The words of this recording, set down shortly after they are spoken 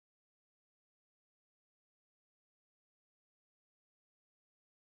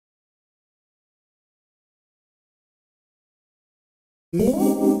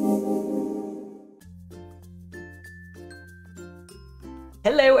Hello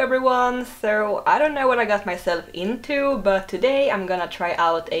everyone! So I don't know what I got myself into, but today I'm gonna try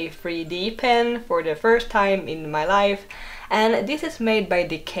out a 3D pen for the first time in my life. And this is made by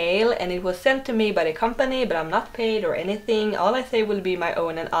Dikale and it was sent to me by the company, but I'm not paid or anything. All I say will be my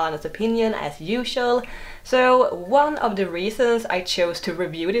own and honest opinion as usual. So one of the reasons I chose to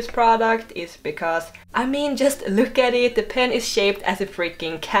review this product is because, I mean, just look at it, the pen is shaped as a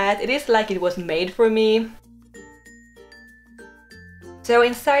freaking cat. It is like it was made for me. So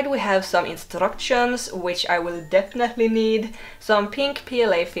inside we have some instructions, which I will definitely need, some pink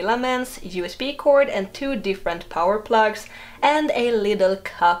PLA filaments, USB cord and 2 different power plugs, and a little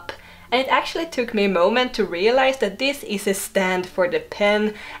cup. And it actually took me a moment to realize that this is a stand for the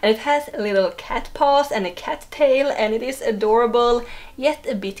pen, and it has a little cat paws and a cat tail, and it is adorable, yet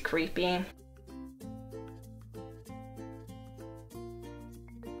a bit creepy.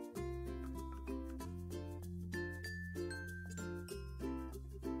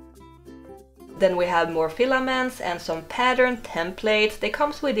 Then we have more filaments and some pattern templates. They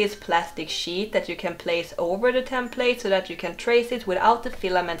comes with this plastic sheet that you can place over the template so that you can trace it without the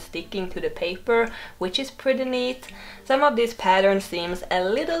filament sticking to the paper, which is pretty neat. Some of these patterns seems a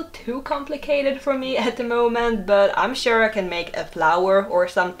little too complicated for me at the moment, but I'm sure I can make a flower or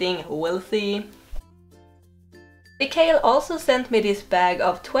something, we'll see. Dikale also sent me this bag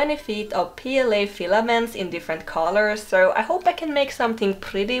of 20 feet of PLA filaments in different colors, so I hope I can make something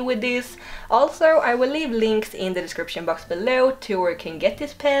pretty with this. Also, I will leave links in the description box below to where you can get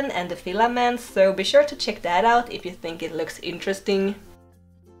this pen and the filaments, so be sure to check that out if you think it looks interesting.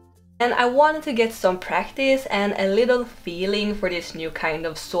 And I wanted to get some practice and a little feeling for this new kind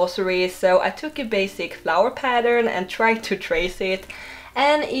of sorcery, so I took a basic flower pattern and tried to trace it.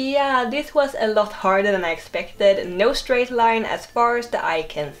 And yeah, this was a lot harder than I expected. No straight line as far as the eye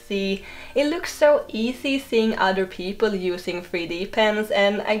can see. It looks so easy seeing other people using 3D pens,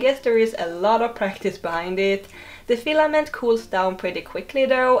 and I guess there is a lot of practice behind it. The filament cools down pretty quickly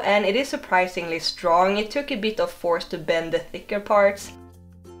though, and it is surprisingly strong. It took a bit of force to bend the thicker parts.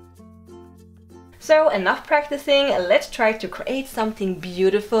 So enough practicing, let's try to create something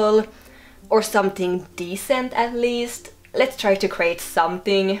beautiful, or something decent at least. Let's try to create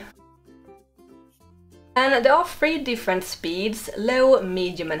something. And there are 3 different speeds, low,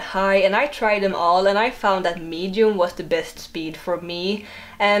 medium and high, and I tried them all and I found that medium was the best speed for me.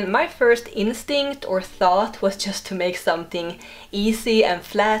 And my first instinct or thought was just to make something easy and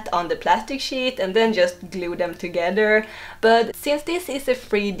flat on the plastic sheet and then just glue them together. But since this is a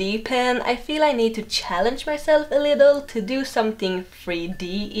 3D pen, I feel I need to challenge myself a little to do something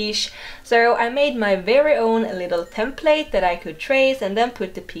 3D-ish. So I made my very own little template that I could trace and then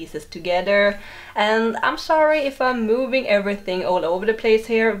put the pieces together. And I'm sorry if I'm moving everything all over the place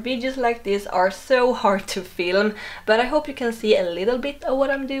here. Videos like this are so hard to film, but I hope you can see a little bit of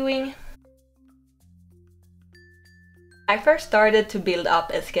what I'm doing. I first started to build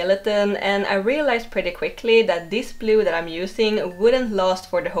up a skeleton and I realized pretty quickly that this blue that I'm using wouldn't last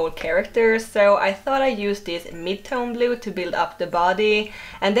for the whole character, so I thought I'd use this mid-tone blue to build up the body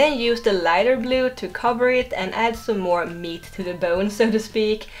and then use the lighter blue to cover it and add some more meat to the bone, so to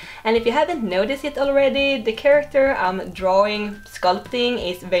speak. And if you haven't noticed it already, the character I'm sculpting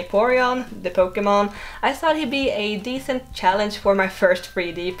is Vaporeon, the Pokemon. I thought he'd be a decent challenge for my first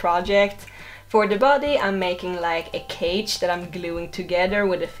 3D project. For the body I'm making like a cage that I'm gluing together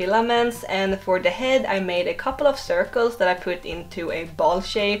with the filaments, and for the head I made a couple of circles that I put into a ball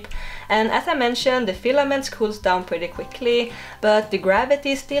shape. And as I mentioned, the filaments cools down pretty quickly, but the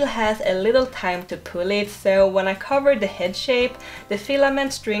gravity still has a little time to pull it, so when I cover the head shape, the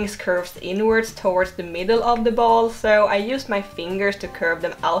filament strings curves inwards towards the middle of the ball, so I used my fingers to curve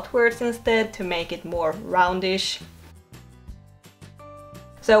them outwards instead to make it more roundish.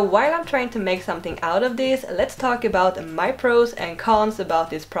 So while I'm trying to make something out of this, let's talk about my pros and cons about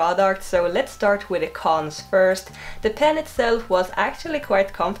this product. So let's start with the cons first. The pen itself was actually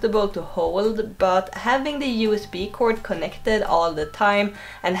quite comfortable to hold, but having the USB cord connected all the time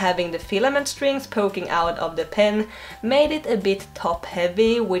and having the filament strings poking out of the pen made it a bit top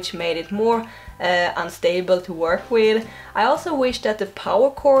heavy, which made it more unstable to work with. I also wish that the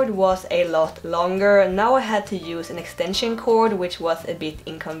power cord was a lot longer. Now I had to use an extension cord, which was a bit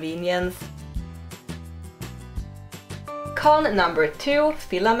inconvenient. Con number 2,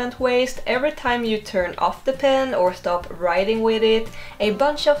 filament waste. Every time you turn off the pen or stop writing with it, a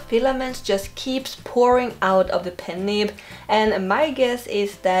bunch of filaments just keeps pouring out of the pen nib, and my guess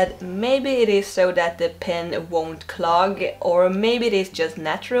is that maybe it is so that the pen won't clog, or maybe it is just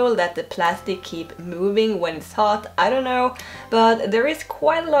natural that the plastic keep moving when it's hot, I don't know, but there is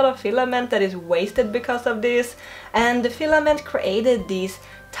quite a lot of filament that is wasted because of this, and the filament created these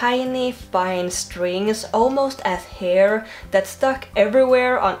tiny fine strings almost as hair that stuck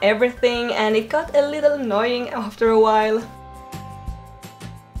everywhere on everything, and it got a little annoying after a while.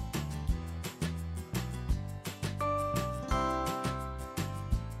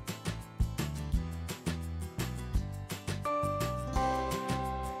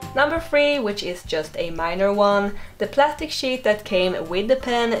 Number 3, which is just a minor one, the plastic sheet that came with the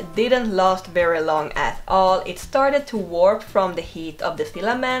pen didn't last very long at all. It started to warp from the heat of the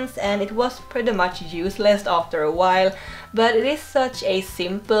filaments and it was pretty much useless after a while, but it is such a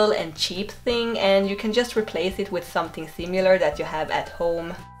simple and cheap thing and you can just replace it with something similar that you have at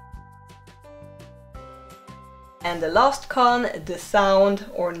home. And the last con, the sound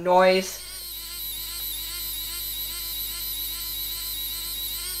or noise.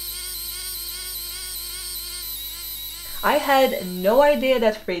 I had no idea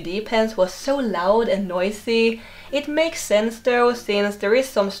that 3D pens was so loud and noisy. It makes sense though, since there is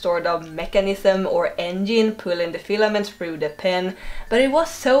some sort of mechanism or engine pulling the filaments through the pen, but it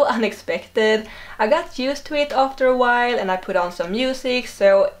was so unexpected. I got used to it after a while and I put on some music,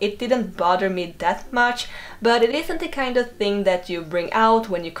 so it didn't bother me that much, but it isn't the kind of thing that you bring out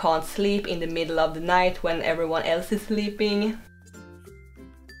when you can't sleep in the middle of the night when everyone else is sleeping.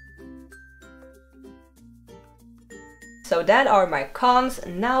 So that are my cons.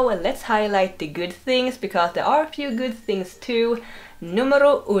 Now let's highlight the good things, because there are a few good things too.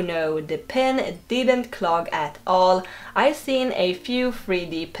 Numero uno, the pen didn't clog at all. I've seen a few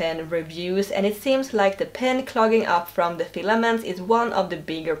 3D pen reviews and it seems like the pen clogging up from the filaments is one of the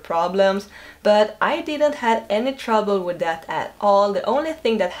bigger problems, but I didn't have any trouble with that at all. The only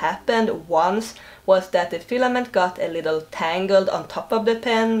thing that happened once was that the filament got a little tangled on top of the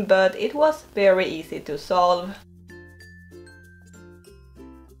pen, but it was very easy to solve.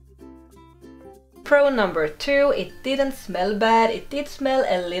 Pro number 2, it didn't smell bad. It did smell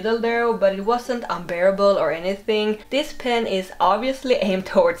a little though, but it wasn't unbearable or anything. This pen is obviously aimed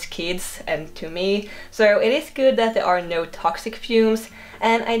towards kids and to me, so it is good that there are no toxic fumes.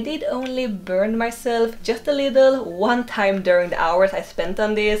 And I did only burn myself just a little one time during the hours I spent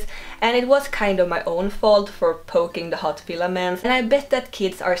on this, and it was kind of my own fault for poking the hot filaments, and I bet that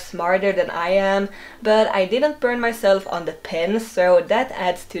kids are smarter than I am, but I didn't burn myself on the pen, so that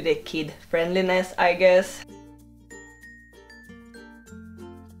adds to the kid friendliness, I guess.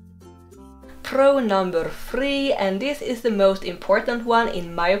 Pro number 3, and this is the most important one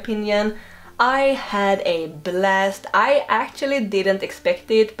in my opinion. I had a blast. I actually didn't expect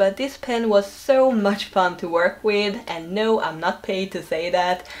it, but this pen was so much fun to work with, and no, I'm not paid to say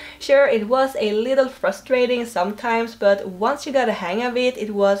that. Sure, it was a little frustrating sometimes, but once you got a hang of it,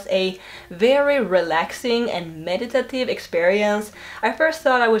 it was a very relaxing and meditative experience. I first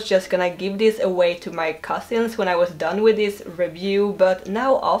thought I was just gonna give this away to my cousins when I was done with this review, but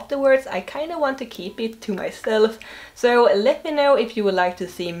now afterwards I kinda want to keep it to myself. So let me know if you would like to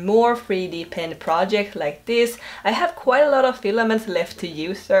see more 3D pen projects like this. I have quite a lot of filaments left to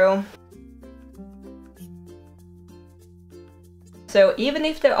use though. So even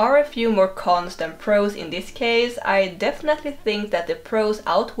if there are a few more cons than pros in this case, I definitely think that the pros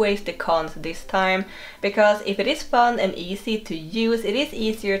outweighs the cons this time, because if it is fun and easy to use, it is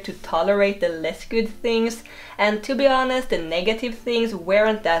easier to tolerate the less good things, and to be honest, the negative things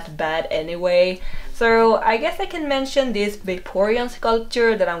weren't that bad anyway. So I guess I can mention this Victorian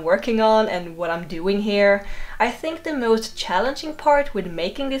sculpture that I'm working on and what I'm doing here. I think the most challenging part with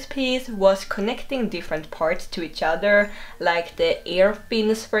making this piece was connecting different parts to each other, like the ear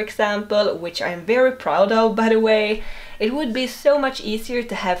fins for example, which I'm very proud of by the way. It would be so much easier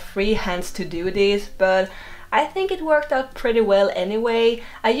to have free hands to do this, but I think it worked out pretty well anyway.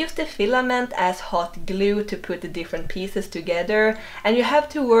 I used the filament as hot glue to put the different pieces together, and you have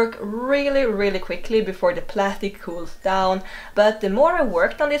to work really quickly before the plastic cools down. But the more I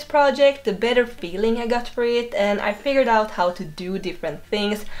worked on this project, the better feeling I got for it, and I figured out how to do different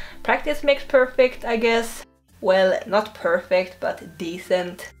things. Practice makes perfect, I guess. Well, not perfect, but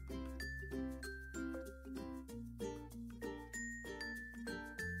decent.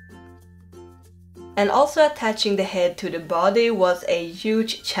 And also attaching the head to the body was a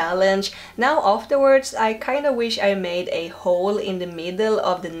huge challenge. Now afterwards I kinda wish I made a hole in the middle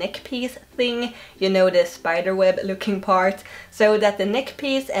of the neck piece thing, you know, the spiderweb looking part, so that the neck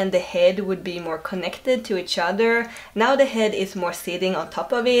piece and the head would be more connected to each other. Now the head is more sitting on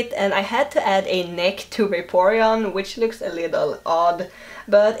top of it, and I had to add a neck to Vaporeon, which looks a little odd.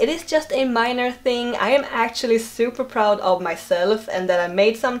 But it is just a minor thing. I am actually super proud of myself and that I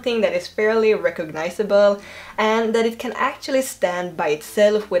made something that is fairly recognizable and that it can actually stand by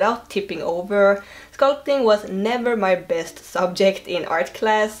itself without tipping over. Sculpting was never my best subject in art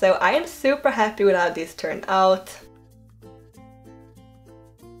class, so I am super happy with how this turned out.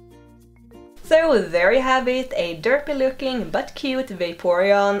 So there you have it, a derpy looking but cute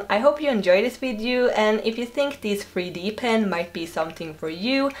Vaporeon. I hope you enjoyed this video, and if you think this 3D pen might be something for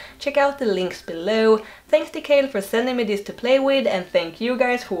you, check out the links below. Thanks Dikale for sending me this to play with, and thank you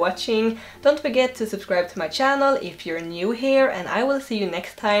guys for watching. Don't forget to subscribe to my channel if you're new here, and I will see you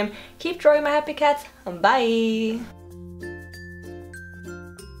next time. Keep drawing my happy cats, bye!